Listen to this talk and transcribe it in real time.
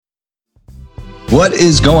What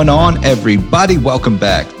is going on, everybody? Welcome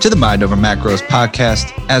back to the Mind Over Macros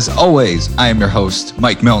podcast. As always, I am your host,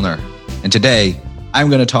 Mike Milner. And today, I'm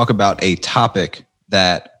going to talk about a topic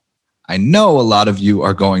that I know a lot of you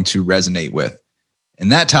are going to resonate with.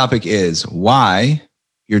 And that topic is why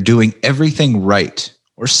you're doing everything right,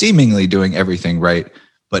 or seemingly doing everything right,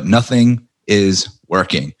 but nothing is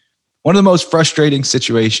working. One of the most frustrating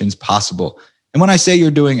situations possible. And when I say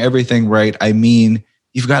you're doing everything right, I mean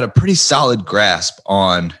you've got a pretty solid grasp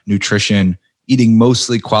on nutrition, eating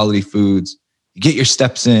mostly quality foods. You get your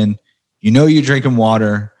steps in, you know you're drinking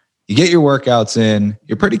water, you get your workouts in,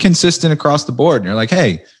 you're pretty consistent across the board. And you're like,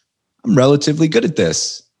 hey, I'm relatively good at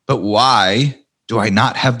this. But why do I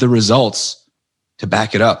not have the results to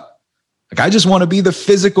back it up? Like, I just want to be the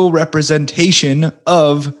physical representation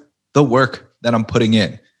of the work that I'm putting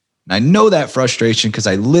in. And I know that frustration because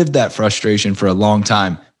I lived that frustration for a long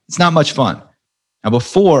time. It's not much fun. Now,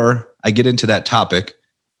 before I get into that topic,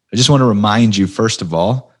 I just want to remind you, first of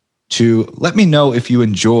all, to let me know if you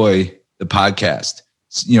enjoy the podcast.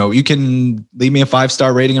 You know, you can leave me a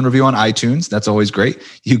 5-star rating and review on iTunes. That's always great.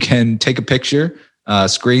 You can take a picture,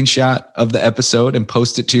 screenshot of the episode and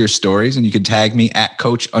post it to your stories. And you can tag me at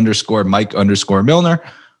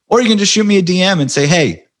coach_Mike_Milner, or you can just shoot me a DM and say,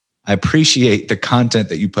 hey, I appreciate the content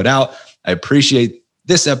that you put out. I appreciate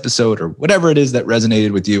this episode or whatever it is that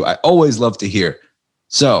resonated with you. I always love to hear.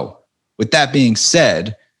 So with that being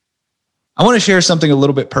said, I want to share something a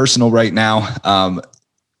little bit personal right now.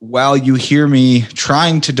 While you hear me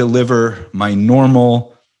trying to deliver my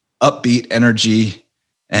normal upbeat energy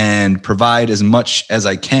and provide as much as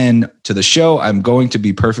I can to the show, I'm going to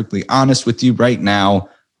be perfectly honest with you right now.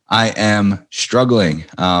 I am struggling.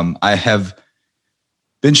 I have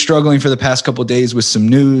been struggling for the past couple of days with some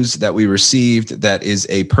news that we received that is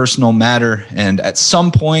a personal matter. And at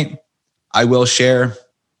some point I will share,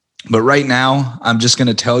 but right now I'm just going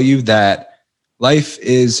to tell you that life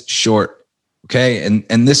is short. Okay.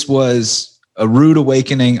 And this was a rude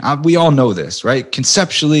awakening. We all know this, right?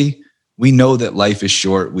 Conceptually, we know that life is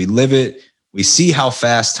short. We live it. We see how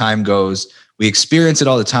fast time goes. We experience it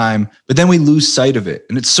all the time, but then we lose sight of it.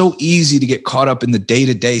 And it's so easy to get caught up in the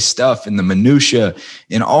day-to-day stuff, in the minutia,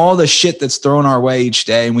 in all the shit that's thrown our way each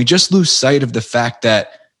day. And we just lose sight of the fact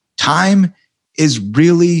that time is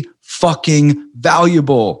really fucking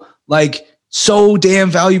valuable. Like, so damn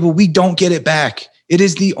valuable. We don't get it back. It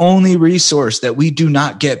is the only resource that we do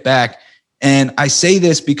not get back. And I say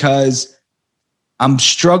this because I'm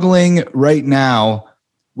struggling right now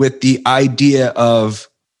with the idea of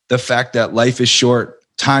the fact that life is short,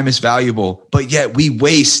 time is valuable, but yet we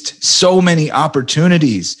waste so many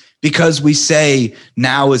opportunities because we say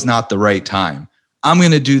now is not the right time. I'm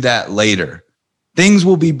going to do that later. Things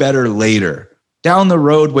will be better later. Down the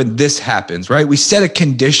road when this happens, right? We set a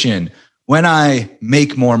condition. When I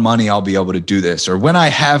make more money, I'll be able to do this. Or when I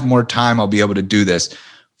have more time, I'll be able to do this.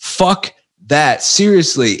 Fuck that.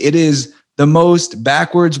 Seriously, it is the most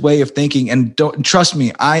backwards way of thinking. And don't trust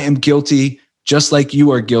me, I am guilty. Just like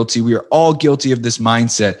you are guilty. We are all guilty of this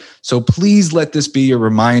mindset. So please let this be your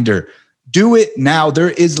reminder. Do it now. There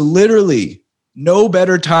is literally no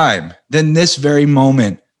better time than this very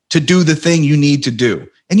moment to do the thing you need to do.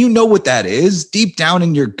 And you know what that is. Deep down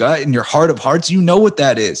in your gut, in your heart of hearts, you know what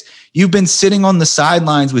that is. You've been sitting on the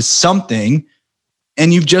sidelines with something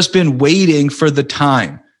and you've just been waiting for the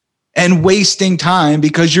time and wasting time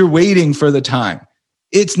because you're waiting for the time.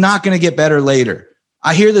 It's not going to get better later.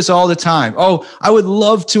 I hear this all the time. Oh, I would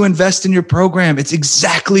love to invest in your program. It's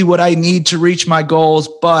exactly what I need to reach my goals,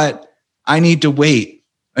 but I need to wait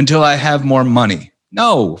until I have more money.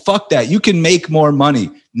 No, fuck that. You can make more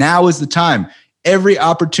money. Now is the time. Every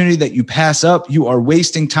opportunity that you pass up, you are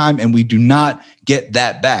wasting time and we do not get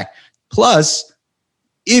that back. Plus,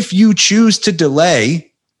 if you choose to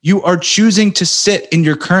delay, you are choosing to sit in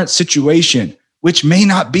your current situation, which may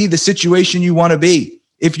not be the situation you want to be.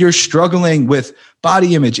 If you're struggling with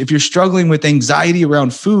body image, if you're struggling with anxiety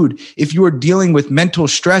around food, if you are dealing with mental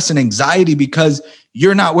stress and anxiety because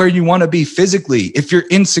you're not where you want to be physically, if you're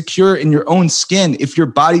insecure in your own skin, if your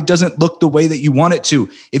body doesn't look the way that you want it to,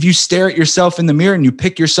 if you stare at yourself in the mirror and you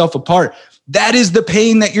pick yourself apart, that is the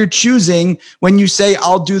pain that you're choosing when you say,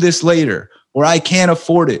 I'll do this later, or I can't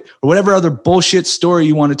afford it, or whatever other bullshit story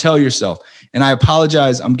you want to tell yourself. And I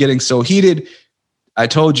apologize. I'm getting so heated. I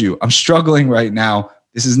told you, I'm struggling right now.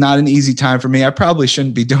 This is not an easy time for me. I probably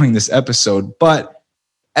shouldn't be doing this episode, but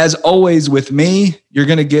as always with me, you're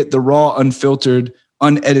going to get the raw, unfiltered,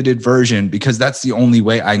 unedited version because that's the only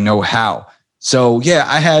way I know how. So yeah,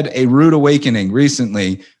 I had a rude awakening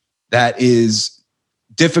recently that is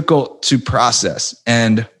difficult to process,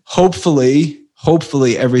 and hopefully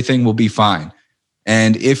everything will be fine.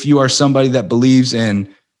 And if you are somebody that believes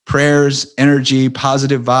in prayers, energy,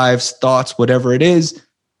 positive vibes, thoughts, whatever it is,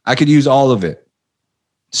 I could use all of it.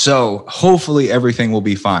 So hopefully everything will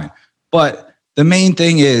be fine. But the main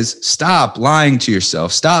thing is stop lying to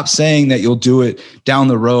yourself. Stop saying that you'll do it down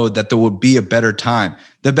the road, that there will be a better time.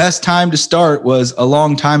 The best time to start was a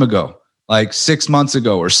long time ago, like 6 months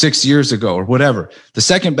ago or 6 years ago or whatever. The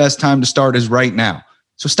second best time to start is right now.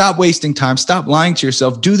 So stop wasting time. Stop lying to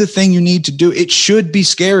yourself. Do the thing you need to do. It should be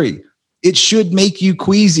scary. It should make you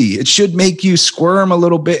queasy. It should make you squirm a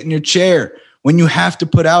little bit in your chair when you have to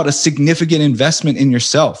put out a significant investment in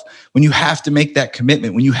yourself, when you have to make that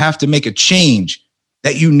commitment, when you have to make a change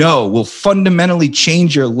that you know will fundamentally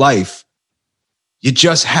change your life. You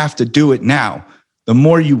just have to do it now. The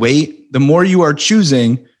more you wait, the more you are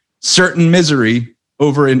choosing certain misery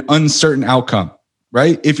over an uncertain outcome,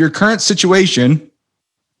 right? If your current situation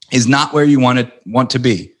is not where you want to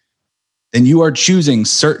be, then you are choosing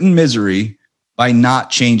certain misery by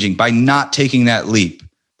not changing, by not taking that leap,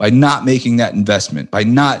 by not making that investment, by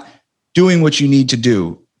not doing what you need to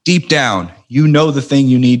do. Deep down, you know the thing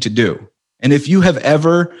you need to do. And if you have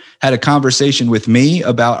ever had a conversation with me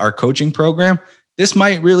about our coaching program, this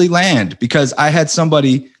might really land, because I had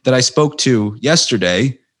somebody that I spoke to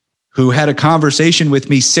yesterday who had a conversation with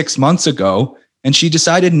me 6 months ago, and she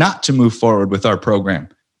decided not to move forward with our program.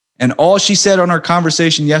 And all she said on our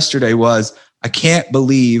conversation yesterday was, I can't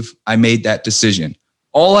believe I made that decision.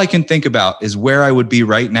 All I can think about is where I would be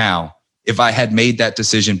right now if I had made that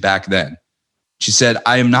decision back then. She said,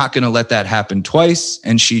 I am not going to let that happen twice.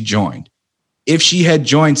 And she joined. If she had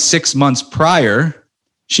joined 6 months prior,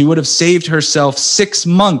 she would have saved herself 6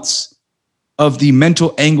 months of the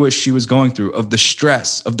mental anguish she was going through, of the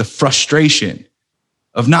stress, of the frustration,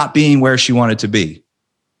 of not being where she wanted to be.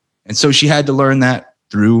 And so she had to learn that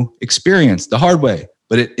through experience, the hard way,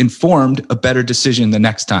 but it informed a better decision the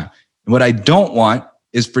next time. And what I don't want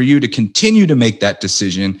is for you to continue to make that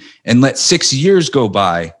decision and let 6 years go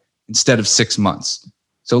by instead of 6 months.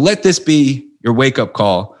 So let this be your wake-up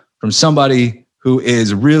call from somebody who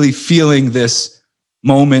is really feeling this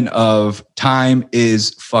moment of time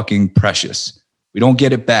is fucking precious. We don't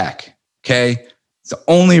get it back, okay? It's the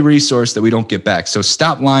only resource that we don't get back. So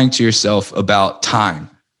stop lying to yourself about time.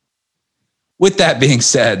 With that being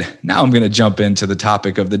said, now I'm going to jump into the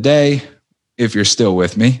topic of the day, if you're still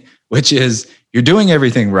with me, which is you're doing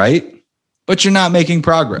everything right, but you're not making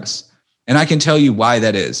progress. And I can tell you why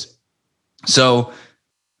that is. So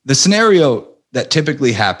the scenario that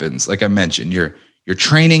typically happens, like I mentioned, you're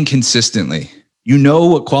training consistently. You know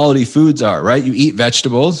what quality foods are, right? You eat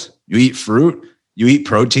vegetables, you eat fruit, you eat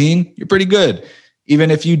protein, you're pretty good. Even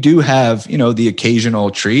if you do have, the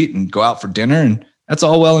occasional treat and go out for dinner, and that's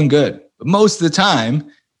all well and good. But most of the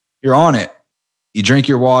time, you're on it. You drink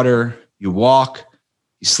your water, you walk,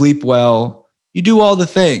 you sleep well, you do all the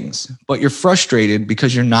things, but you're frustrated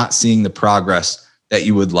because you're not seeing the progress that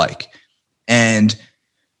you would like. And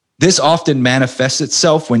this often manifests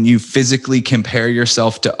itself when you physically compare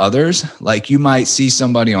yourself to others. Like you might see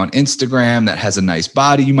somebody on Instagram that has a nice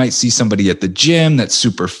body. You might see somebody at the gym that's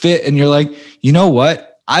super fit. And you're like, you know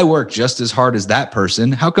what? I work just as hard as that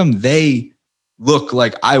person. How come they look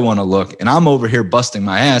like I want to look? And I'm over here busting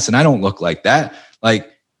my ass and I don't look like that.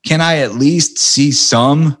 Like, can I at least see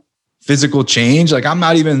some physical change? Like I'm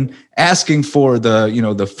not even asking for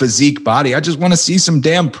the physique body. I just want to see some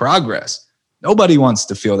damn progress. Nobody wants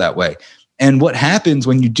to feel that way. And what happens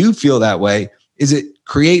when you do feel that way is it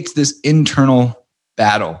creates this internal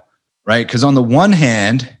battle, right? Because on the one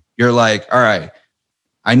hand, you're like, all right,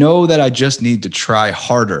 I know that I just need to try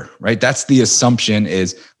harder, right? That's the assumption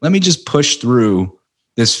is, let me just push through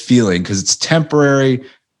this feeling because it's temporary.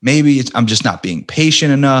 Maybe I'm just not being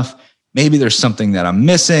patient enough. Maybe there's something that I'm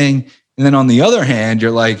missing. And then on the other hand,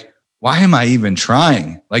 you're like, why am I even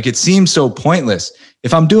trying? Like it seems so pointless.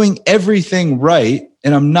 If I'm doing everything right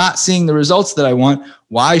and I'm not seeing the results that I want,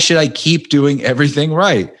 why should I keep doing everything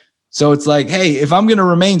right? So it's like, hey, if I'm going to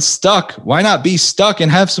remain stuck, why not be stuck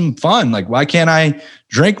and have some fun? Like, why can't I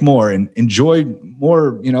drink more and enjoy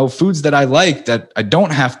more, foods that I like, that I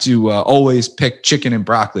don't have to always pick chicken and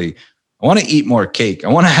broccoli? I want to eat more cake. I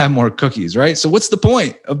want to have more cookies, right? So what's the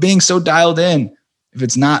point of being so dialed in if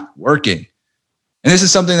it's not working? And this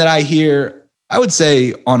is something that I hear, I would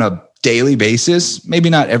say on a daily basis,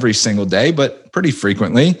 maybe not every single day, but pretty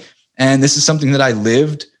frequently. And this is something that I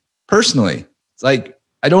lived personally. It's like,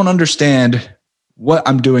 I don't understand what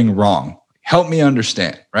I'm doing wrong. Help me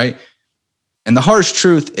understand, right? And the harsh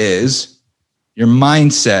truth is your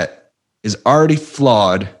mindset is already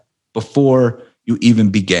flawed before you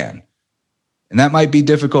even began. And that might be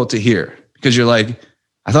difficult to hear because you're like,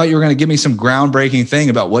 I thought you were going to give me some groundbreaking thing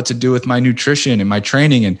about what to do with my nutrition and my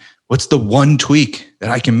training and what's the one tweak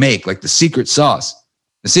that I can make, like the secret sauce.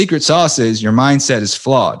 The secret sauce is your mindset is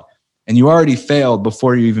flawed and you already failed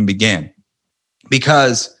before you even began,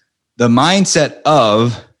 because the mindset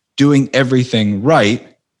of doing everything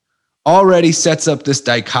right already sets up this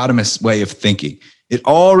dichotomous way of thinking. It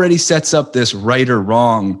already sets up this right or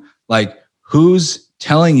wrong, like who's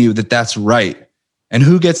telling you that that's right and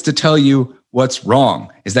who gets to tell you what's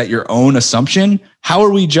wrong? Is that your own assumption? How are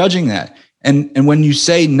we judging that? And when you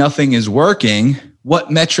say nothing is working, what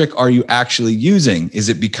metric are you actually using? Is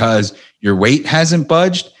it because your weight hasn't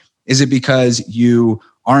budged? Is it because you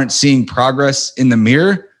aren't seeing progress in the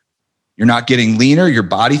mirror? You're not getting leaner, your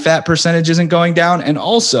body fat percentage isn't going down. And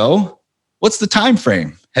also, what's the time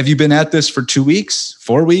frame? Have you been at this for 2 weeks,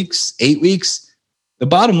 4 weeks, 8 weeks? The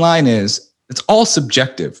bottom line is it's all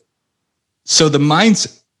subjective. So the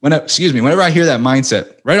mindset, whenever I hear that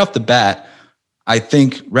mindset, right off the bat, I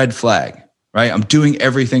think red flag, right? I'm doing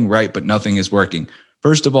everything right, but nothing is working.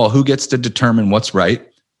 First of all, who gets to determine what's right?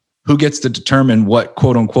 Who gets to determine what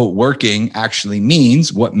quote unquote working actually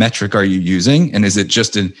means? What metric are you using? And is it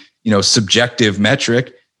just a subjective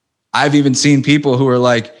metric? I've even seen people who are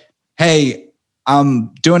like, hey,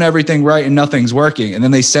 I'm doing everything right and nothing's working. And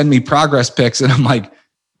then they send me progress pics and I'm like,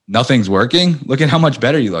 nothing's working? Look at how much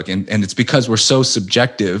better you look. And it's because we're so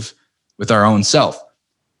subjective with our own self.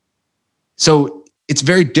 So it's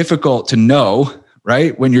very difficult to know,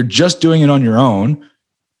 right? When you're just doing it on your own,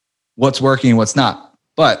 what's working and what's not.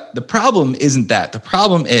 But the problem isn't that. The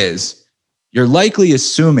problem is you're likely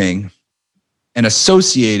assuming and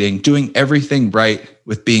associating doing everything right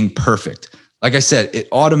with being perfect. Like I said, it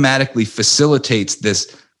automatically facilitates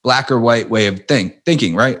this black or white way of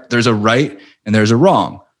thinking, right? There's a right and there's a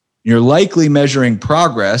wrong. You're likely measuring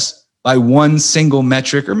progress by one single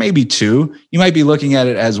metric or maybe two. You might be looking at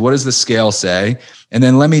it as, what does the scale say? And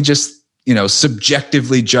then let me just,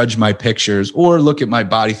 subjectively judge my pictures or look at my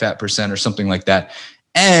body fat percent or something like that.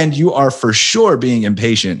 And you are for sure being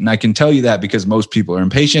impatient. And I can tell you that because most people are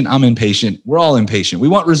impatient. I'm impatient. We're all impatient. We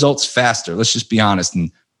want results faster. Let's just be honest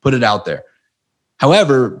and put it out there.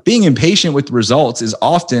 However, being impatient with results is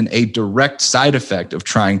often a direct side effect of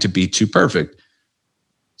trying to be too perfect.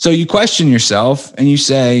 So you question yourself and you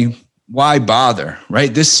say, why bother,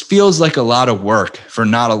 right? This feels like a lot of work for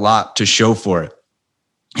not a lot to show for it.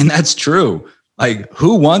 And that's true. Like,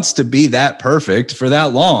 who wants to be that perfect for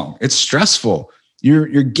that long? It's stressful.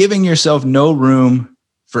 You're giving yourself no room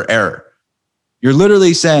for error. You're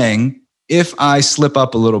literally saying, if I slip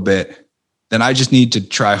up a little bit, then I just need to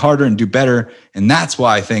try harder and do better. And that's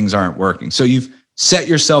why things aren't working. So you've set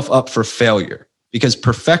yourself up for failure because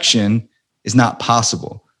perfection is not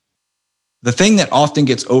possible. The thing that often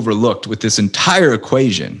gets overlooked with this entire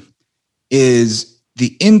equation is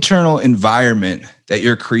the internal environment that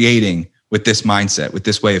you're creating with this mindset, with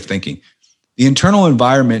this way of thinking. The internal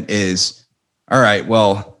environment is, all right,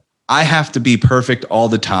 well, I have to be perfect all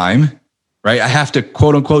the time, right? I have to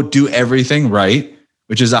quote unquote do everything right,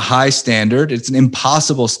 which is a high standard. It's an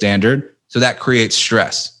impossible standard. So that creates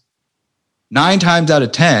stress. 9 times out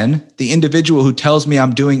of 10, the individual who tells me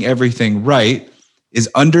I'm doing everything right is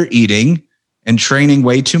under eating and training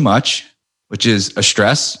way too much, which is a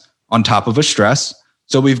stress on top of a stress.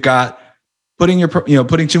 So we've got putting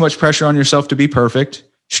too much pressure on yourself to be perfect,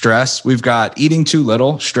 stress. We've got eating too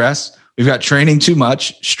little, stress. We've got training too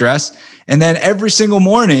much, stress. And then every single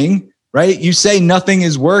morning, right, you say nothing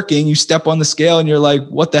is working. You step on the scale and you're like,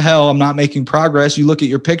 what the hell? I'm not making progress. You look at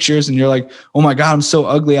your pictures and you're like, oh my God, I'm so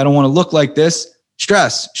ugly. I don't want to look like this.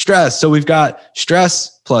 Stress. So we've got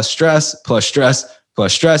stress plus stress plus stress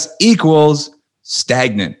plus stress equals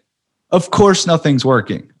stagnant. Of course, nothing's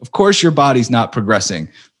working. Of course, your body's not progressing.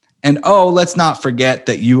 And let's not forget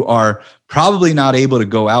that you are probably not able to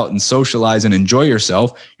go out and socialize and enjoy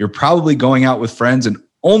yourself. You're probably going out with friends and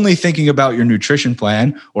only thinking about your nutrition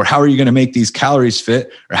plan or how are you going to make these calories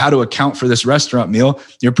fit or how to account for this restaurant meal.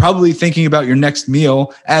 You're probably thinking about your next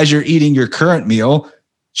meal as you're eating your current meal.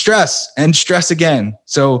 Stress and stress again.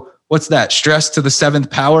 So what's that? Stress to the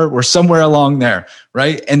 7th power? We're somewhere along there,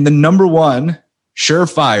 right? And the number one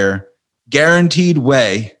surefire, guaranteed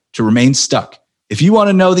way to remain stuck. If you want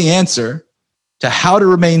to know the answer to how to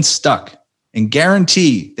remain stuck and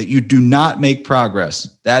guarantee that you do not make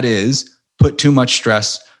progress, that is, put too much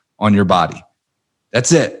stress on your body.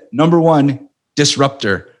 That's it. Number one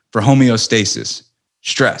disruptor for homeostasis,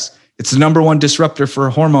 stress. It's the number one disruptor for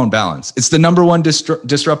hormone balance. It's the number one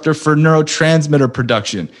disruptor for neurotransmitter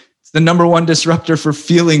production. It's the number one disruptor for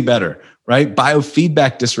feeling better, right?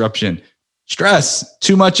 Biofeedback disruption. Stress,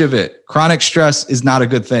 too much of it. Chronic stress is not a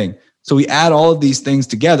good thing. So we add all of these things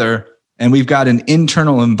together and we've got an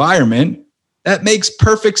internal environment that makes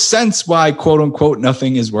perfect sense why, quote unquote,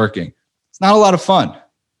 nothing is working. It's not a lot of fun.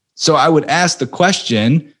 So I would ask the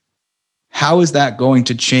question, how is that going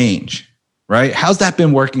to change, right? How's that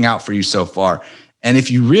been working out for you so far? And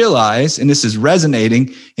if you realize, and this is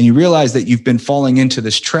resonating, and you realize that you've been falling into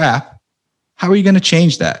this trap, how are you going to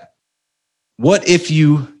change that? What if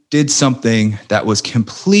you did something that was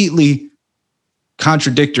completely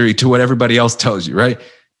contradictory to what everybody else tells you, right?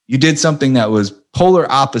 You did something that was polar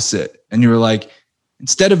opposite, and you were like,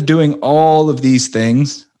 instead of doing all of these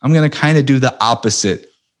things, I'm going to kind of do the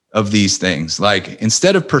opposite of these things. Like,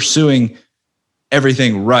 instead of pursuing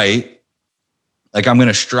everything right, like I'm going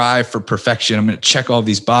to strive for perfection, I'm going to check all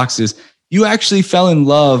these boxes, you actually fell in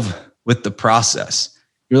love with the process.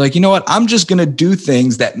 You're like, you know what? I'm just going to do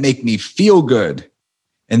things that make me feel good.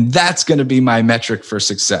 And that's going to be my metric for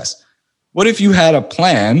success. What if you had a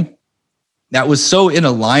plan that was so in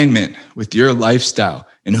alignment with your lifestyle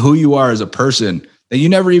and who you are as a person that you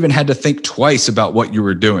never even had to think twice about what you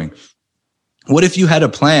were doing? What if you had a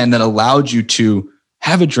plan that allowed you to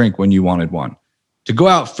have a drink when you wanted one, to go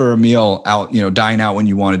out for a meal out, dine out when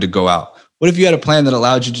you wanted to go out? What if you had a plan that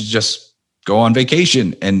allowed you to just go on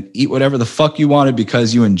vacation and eat whatever the fuck you wanted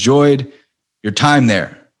because you enjoyed your time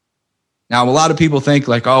there? Now, a lot of people think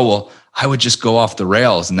like, oh, well, I would just go off the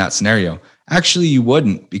rails in that scenario. Actually, you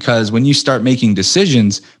wouldn't, because when you start making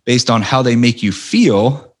decisions based on how they make you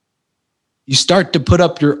feel, you start to put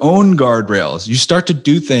up your own guardrails. You start to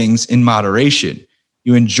do things in moderation.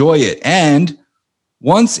 You enjoy it. And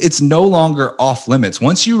once it's no longer off limits,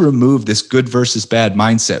 once you remove this good versus bad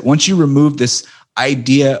mindset, once you remove this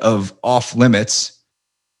idea of off limits,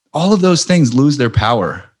 all of those things lose their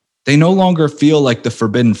power. They no longer feel like the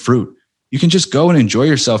forbidden fruit. You can just go and enjoy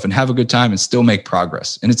yourself and have a good time and still make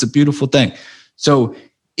progress. And it's a beautiful thing. So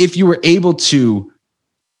if you were able to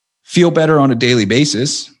feel better on a daily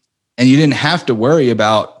basis and you didn't have to worry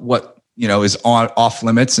about what, is on off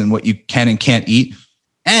limits and what you can and can't eat,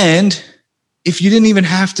 and if you didn't even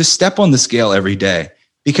have to step on the scale every day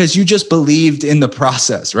because you just believed in the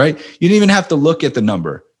process, right? You didn't even have to look at the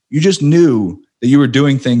number. You just knew that you were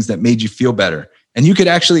doing things that made you feel better. And you could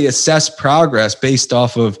actually assess progress based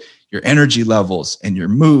off of your energy levels and your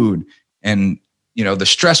mood and, the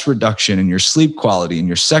stress reduction and your sleep quality and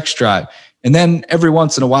your sex drive. And then every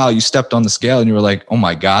once in a while you stepped on the scale and you were like, oh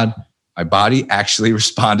my God, my body actually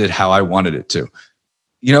responded how I wanted it to.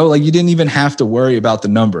 You didn't even have to worry about the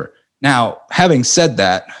number. Now, having said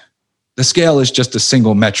that, the scale is just a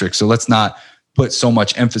single metric. So let's not put so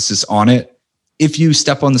much emphasis on it. If you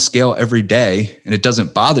step on the scale every day and it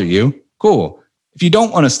doesn't bother you, cool. If you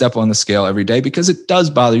don't want to step on the scale every day because it does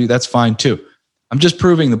bother you, that's fine too. I'm just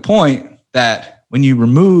proving the point that when you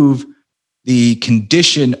remove the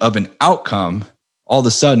condition of an outcome, all of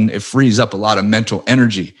a sudden it frees up a lot of mental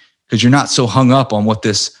energy because you're not so hung up on what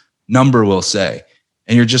this number will say.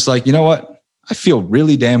 And you're just like, you know what? I feel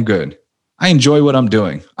really damn good. I enjoy what I'm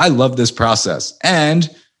doing. I love this process.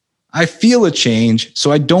 And I feel a change,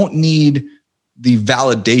 so I don't need the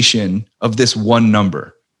validation of this one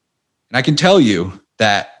number. And I can tell you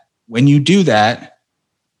that when you do that,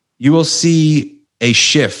 you will see a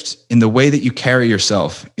shift in the way that you carry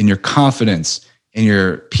yourself, in your confidence, in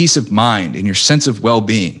your peace of mind, in your sense of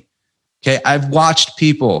well-being. Okay, I've watched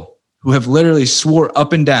people who have literally swore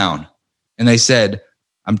up and down, and they said,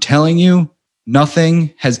 I'm telling you,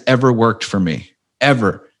 nothing has ever worked for me,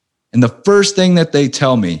 ever. And the first thing that they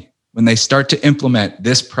tell me when they start to implement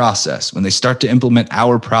this process, when they start to implement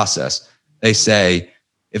our process, they say,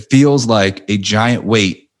 it feels like a giant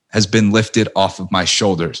weight has been lifted off of my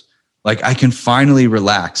shoulders. Like I can finally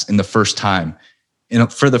relax for the first time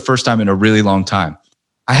in a really long time.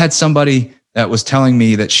 I had somebody that was telling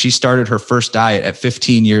me that she started her first diet at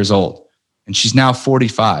 15 years old and she's now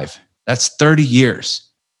 45. That's 30 years.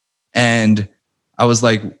 And I was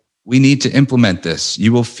like, we need to implement this.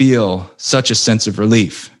 You will feel such a sense of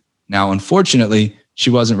relief. Now, unfortunately, she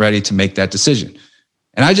wasn't ready to make that decision.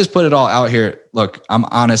 And I just put it all out here. Look, I'm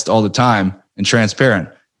honest all the time and transparent.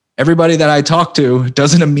 Everybody that I talk to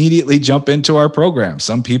doesn't immediately jump into our program.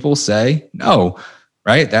 Some people say no,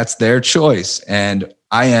 right? That's their choice. And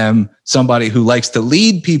I am somebody who likes to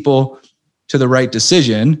lead people to the right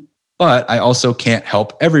decision, but I also can't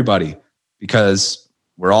help everybody because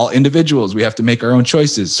we're all individuals. We have to make our own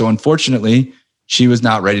choices. So unfortunately, she was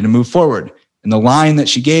not ready to move forward. And the line that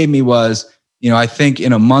she gave me was, I think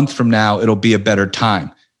in a month from now, it'll be a better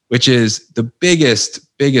time, which is the biggest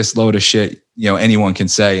load of shit, anyone can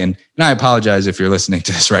say. And I apologize if you're listening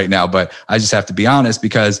to this right now, but I just have to be honest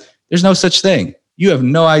because there's no such thing. You have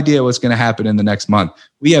no idea what's going to happen in the next month.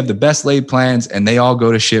 We have the best laid plans and they all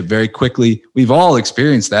go to shit very quickly. We've all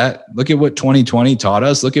experienced that. Look at what 2020 taught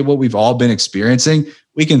us. Look at what we've all been experiencing.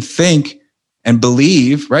 We can think and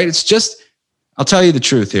believe, right? It's just, I'll tell you the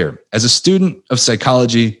truth here. As a student of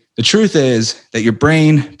psychology, the truth is that your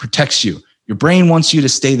brain protects you. Your brain wants you to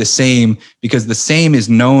stay the same because the same is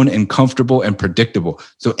known and comfortable and predictable.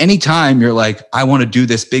 So anytime you're like, I want to do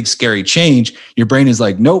this big, scary change, your brain is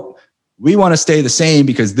like, nope, we want to stay the same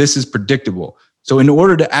because this is predictable. So in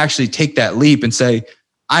order to actually take that leap and say,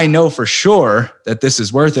 I know for sure that this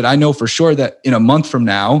is worth it. I know for sure that in a month from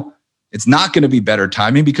now, it's not going to be better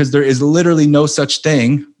timing because there is literally no such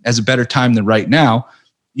thing as a better time than right now.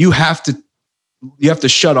 You have to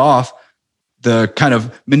shut off the kind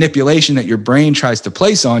of manipulation that your brain tries to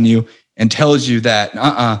place on you and tells you that,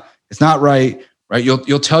 it's not right?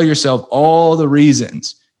 You'll tell yourself all the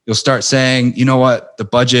reasons. You'll start saying, you know what, the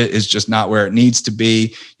budget is just not where it needs to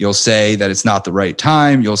be. You'll say that it's not the right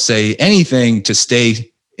time. You'll say anything to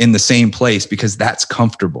stay in the same place because that's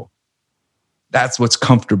comfortable. That's what's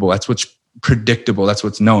comfortable. That's what's predictable. That's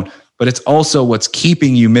what's known. But it's also what's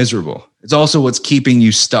keeping you miserable. It's also what's keeping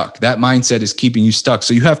you stuck. That mindset is keeping you stuck.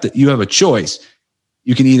 So you have a choice.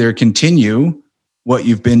 You can either continue what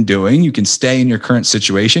you've been doing. You can stay in your current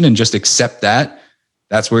situation and just accept that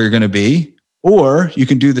that's where you're going to be. Or you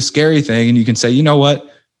can do the scary thing and you can say, you know what?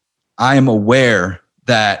 I am aware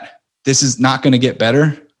that this is not going to get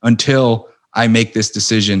better until I make this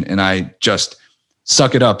decision and I just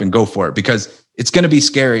suck it up and go for it because it's going to be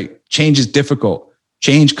scary. Change is difficult.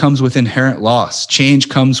 Change comes with inherent loss. Change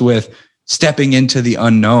comes with stepping into the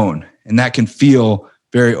unknown. And that can feel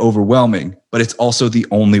very overwhelming, but it's also the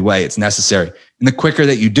only way. It's necessary. And the quicker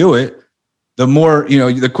that you do it, the more,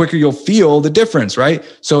 the quicker you'll feel the difference, right?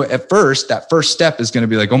 So at first, that first step is going to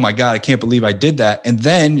be like, oh my God, I can't believe I did that. And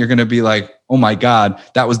then you're going to be like, oh my God,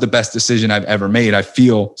 that was the best decision I've ever made. I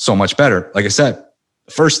feel so much better. Like I said,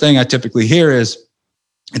 the first thing I typically hear is,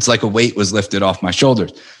 it's like a weight was lifted off my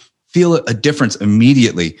shoulders. Feel a difference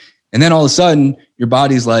immediately. And then all of a sudden, your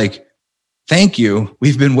body's like, thank you.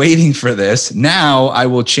 We've been waiting for this. Now I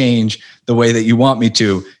will change the way that you want me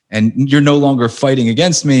to. And you're no longer fighting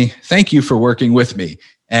against me. Thank you for working with me.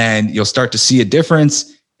 And you'll start to see a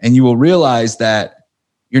difference and you will realize that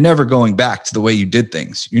you're never going back to the way you did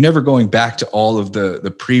things. You're never going back to all of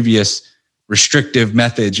the previous restrictive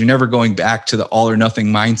methods. You're never going back to the all or nothing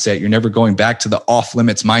mindset. You're never going back to the off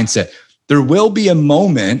limits mindset. There will be a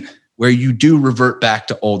moment where you do revert back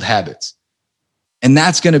to old habits. And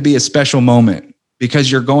that's going to be a special moment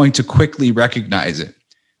because you're going to quickly recognize it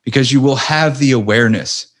because you will have the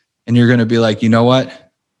awareness and you're going to be like, you know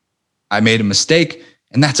what? I made a mistake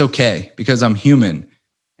and that's okay because I'm human.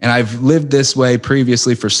 And I've lived this way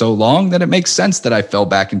previously for so long that it makes sense that I fell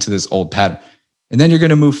back into this old pattern. And then you're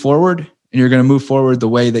going to move forward and you're going to move forward the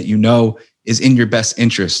way that you know is in your best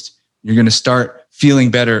interest. You're going to start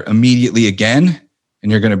feeling better immediately again.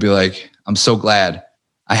 And you're going to be like, I'm so glad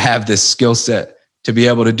I have this skill set to be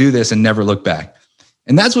able to do this and never look back.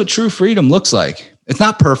 And that's what true freedom looks like. It's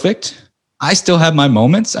not perfect. I still have my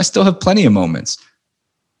moments. I still have plenty of moments.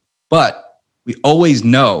 But we always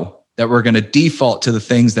know that we're going to default to the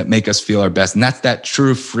things that make us feel our best. And that's that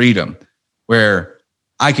true freedom where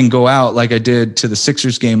I can go out like I did to the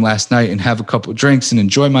Sixers game last night and have a couple of drinks and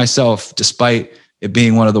enjoy myself despite it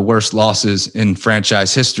being one of the worst losses in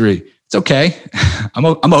franchise history. It's okay.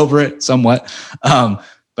 I'm over it somewhat.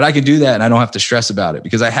 But I can do that and I don't have to stress about it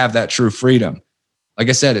because I have that true freedom. Like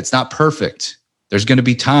I said, it's not perfect. There's going to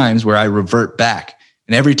be times where I revert back.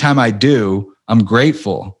 And every time I do, I'm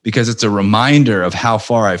grateful because it's a reminder of how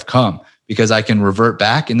far I've come because I can revert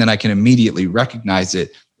back and then I can immediately recognize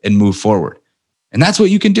it and move forward. And that's what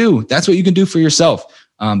you can do. That's what you can do for yourself.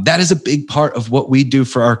 That is a big part of what we do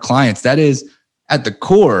for our clients. That is at the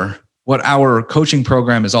core what our coaching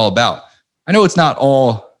program is all about. I know it's not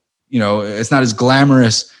all, it's not as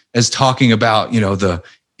glamorous as talking about, the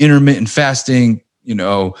intermittent fasting,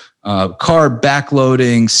 carb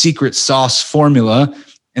backloading, secret sauce formula,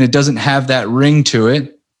 and it doesn't have that ring to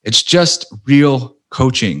it. It's just real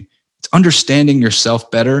coaching. It's understanding yourself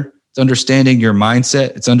better. It's understanding your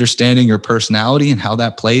mindset. It's understanding your personality and how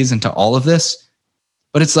that plays into all of this.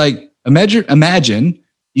 But it's like, imagine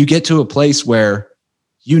you get to a place where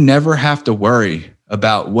you never have to worry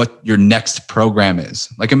about what your next program is.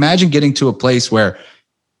 Like imagine getting to a place where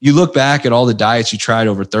you look back at all the diets you tried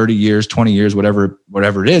over 30 years, 20 years, whatever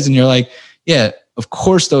it is. And you're like, yeah, of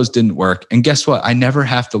course those didn't work. And guess what? I never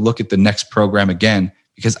have to look at the next program again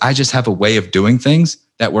because I just have a way of doing things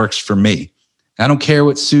that works for me. I don't care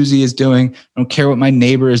what Susie is doing. I don't care what my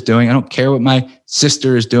neighbor is doing. I don't care what my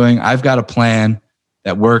sister is doing. I've got a plan.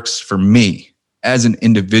 that works for me as an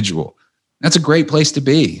individual. That's a great place to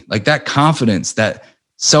be. Like that confidence, that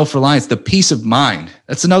self-reliance, the peace of mind.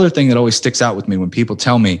 That's another thing that always sticks out with me when people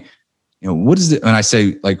tell me, what is it? And I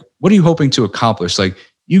say, like, what are you hoping to accomplish? Like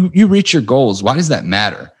you reach your goals. Why does that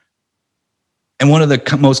matter? And one of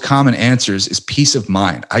the most common answers is peace of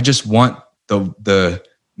mind. I just want the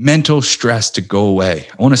mental stress to go away.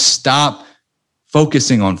 I want to stop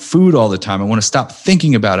focusing on food all the time. I want to stop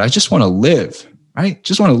thinking about it. I just want to live, right?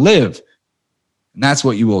 Just want to live. And that's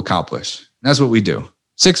what you will accomplish. And that's what we do.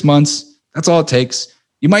 6 months, that's all it takes.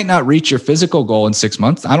 You might not reach your physical goal in 6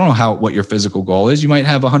 months. I don't know what your physical goal is. You might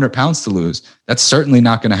have 100 pounds to lose. That's certainly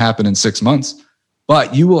not going to happen in 6 months.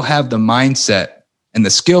 But you will have the mindset and the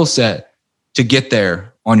skill set to get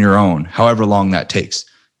there on your own, however long that takes.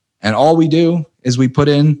 And all we do is we put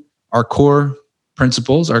in our core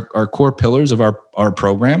principles, our core pillars of our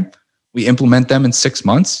program. We implement them in 6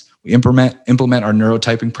 months. We implement our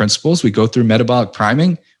neurotyping principles. We go through metabolic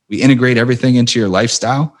priming. We integrate everything into your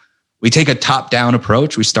lifestyle. We take a top-down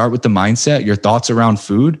approach. We start with the mindset, your thoughts around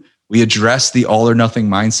food. We address the all or nothing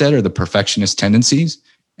mindset or the perfectionist tendencies,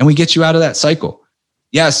 and we get you out of that cycle.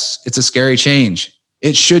 Yes, it's a scary change.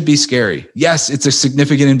 It should be scary. Yes, it's a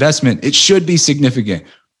significant investment. It should be significant,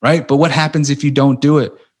 right? But what happens if you don't do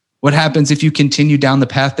it? What happens if you continue down the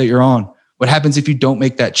path that you're on? What happens if you don't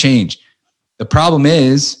make that change? The problem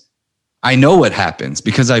is, I know what happens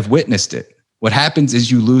because I've witnessed it. What happens is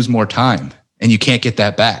you lose more time and you can't get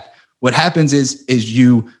that back. What happens is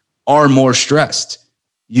you are more stressed.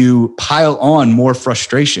 You pile on more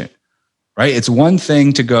frustration, right? It's one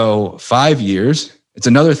thing to go 5 years. It's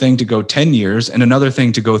another thing to go 10 years and another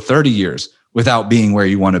thing to go 30 years without being where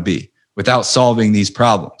you want to be, without solving these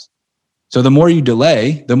problems. So the more you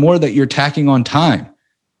delay, the more that you're tacking on time.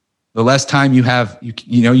 The less time you have, you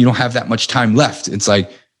don't have that much time left. It's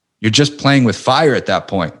like you're just playing with fire at that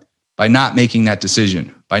point by not making that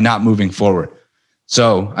decision, by not moving forward.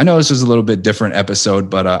 So I know this is a little bit different episode,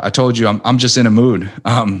 but I told you I'm just in a mood.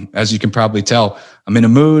 As you can probably tell, I'm in a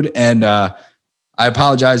mood, and I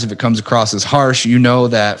apologize if it comes across as harsh. You know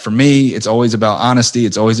that for me, it's always about honesty.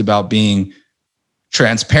 It's always about being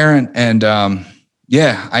transparent. And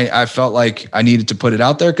I felt like I needed to put it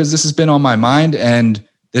out there because this has been on my mind, and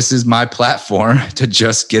this is my platform to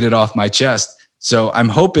just get it off my chest. So I'm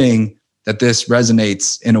hoping that this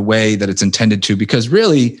resonates in a way that it's intended to, because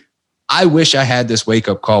really, I wish I had this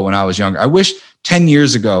wake-up call when I was younger. I wish 10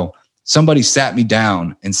 years ago, somebody sat me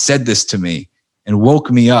down and said this to me and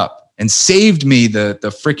woke me up and saved me the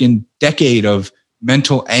freaking decade of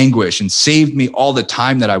mental anguish and saved me all the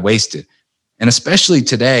time that I wasted. And especially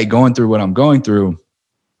today, going through what I'm going through,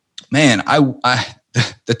 man,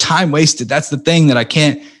 the time wasted, that's the thing that I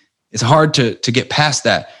can't, it's hard to get past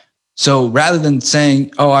that. So rather than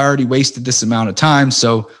saying, oh, I already wasted this amount of time,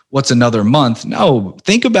 so what's another month? No,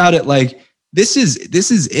 think about it like this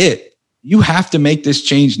is it. You have to make this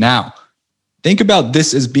change now. Think about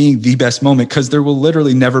this as being the best moment, because there will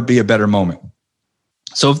literally never be a better moment.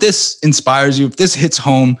 So if this inspires you, if this hits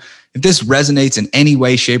home, if this resonates in any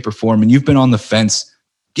way, shape, or form, and you've been on the fence,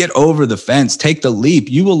 get over the fence, take the leap.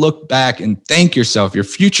 You will look back and thank yourself. Your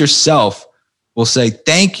future self will say,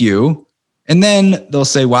 thank you. And then they'll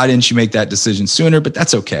say, why didn't you make that decision sooner? But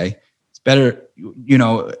that's okay. It's better. You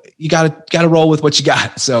gotta roll with what you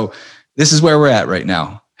got. So this is where we're at right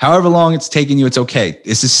now. However long it's taking you, it's okay.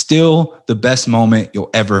 This is still the best moment you'll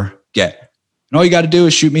ever get. And all you got to do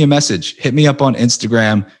is shoot me a message. Hit me up on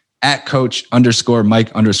Instagram at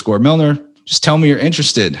coach_Mike_Milner. Just tell me you're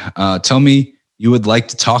interested. Tell me you would like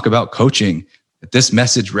to talk about coaching, that this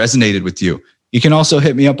message resonated with you. You can also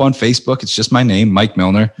hit me up on Facebook. It's just my name, Mike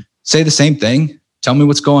Milner. Say the same thing. Tell me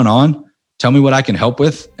what's going on. Tell me what I can help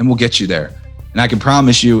with, and we'll get you there. And I can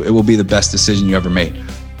promise you it will be the best decision you ever made.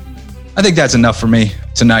 I think that's enough for me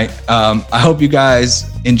tonight. I hope you guys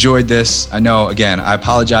enjoyed this. I know, again, I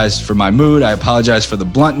apologize for my mood. I apologize for the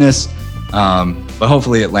bluntness, but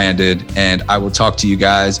hopefully it landed, and I will talk to you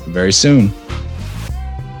guys very soon.